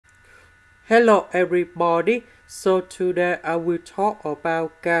Hello everybody, so today I will talk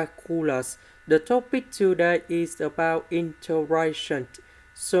about calculus. The topic today is about integration.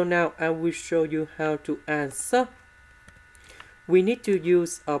 So now I will show you how to answer. We need to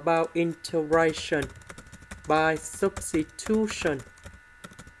use about integration by substitution.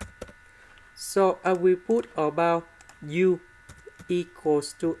 So I will put about u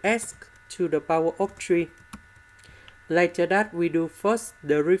equals to s to the power of 3. Later that we do first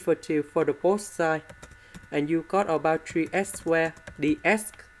derivative for the both sides, and you got about 3s squared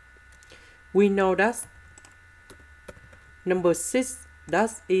ds. We know that number 6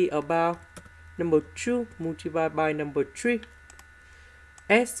 that is about number 2 multiplied by number 3.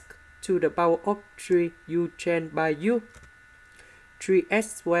 S to the power of 3 you change by u. 3s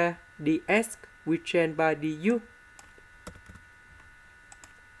squared ds we change by du.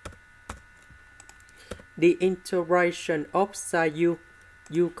 The integration of sine u,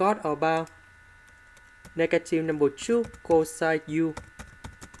 you got about negative number 2 cosine u,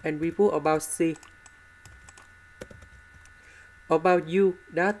 and we put about c. About u,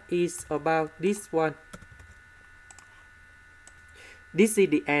 that is about this one. This is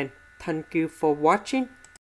the end. Thank you for watching.